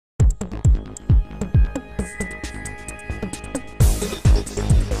Well,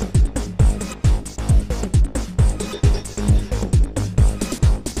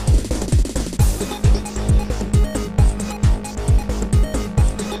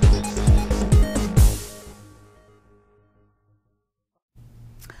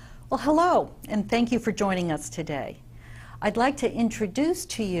 hello, and thank you for joining us today. I'd like to introduce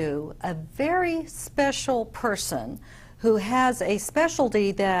to you a very special person who has a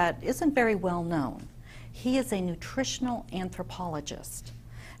specialty that isn't very well known. He is a nutritional anthropologist,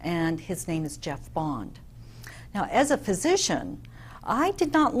 and his name is Geoff Bond. Now, as a physician, I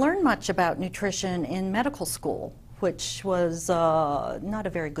did not learn much about nutrition in medical school, which was not a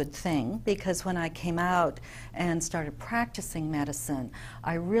very good thing, because when I came out and started practicing medicine,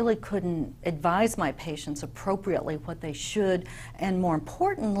 I really couldn't advise my patients appropriately what they should and, more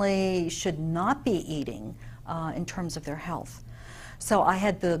importantly, should not be eating in terms of their health. So I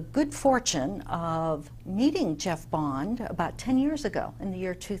had the good fortune of meeting Geoff Bond about 10 years ago, in the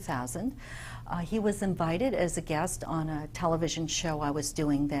year 2000. He was invited as a guest on a television show I was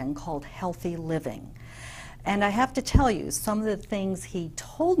doing then called Healthy Living. And I have to tell you, some of the things he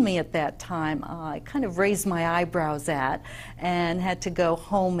told me at that time, I kind of raised my eyebrows at and had to go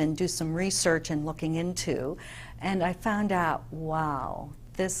home and do some research and looking into. And I found out, wow,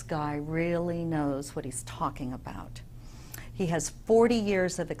 this guy really knows what he's talking about. He has 40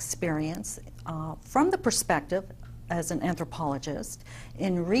 years of experience from the perspective as an anthropologist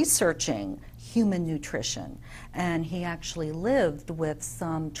in researching human nutrition. And he actually lived with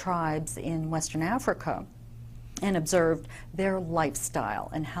some tribes in Western Africa and observed their lifestyle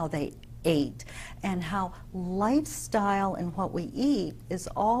and how they ate, and how lifestyle and what we eat is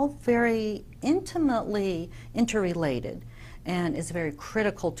all very intimately interrelated and is very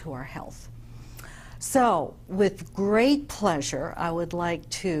critical to our health. So, with great pleasure, I would like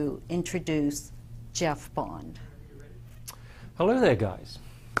to introduce Geoff Bond. Hello there, guys.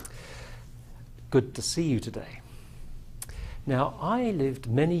 Good to see you today. Now, I lived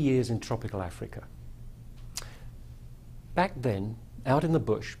many years in tropical Africa. Back then, out in the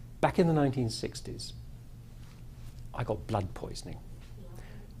bush, back in the 1960s, I got blood poisoning.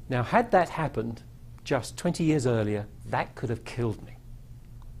 Now, had that happened just 20 years earlier, that could have killed me.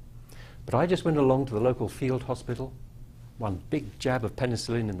 But I just went along to the local field hospital, one big jab of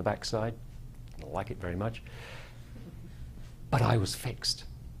penicillin in the backside. I don't like it very much. But I was fixed.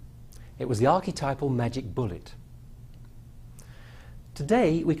 It was the archetypal magic bullet.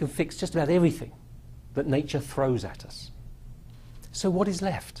 Today, we can fix just about everything that nature throws at us. So what is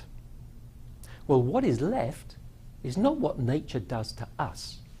left? Well, what is left is not what nature does to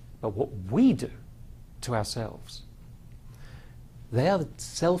us, but what we do to ourselves. They are the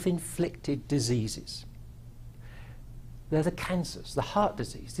self-inflicted diseases. They're the cancers, the heart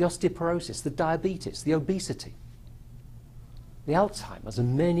disease, the osteoporosis, the diabetes, the obesity, the Alzheimer's,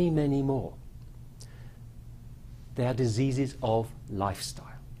 and many, many more. They are diseases of lifestyle.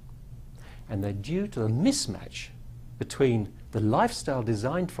 And they're due to the mismatch between the lifestyle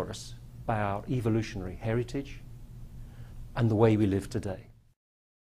designed for us by our evolutionary heritage and the way we live today.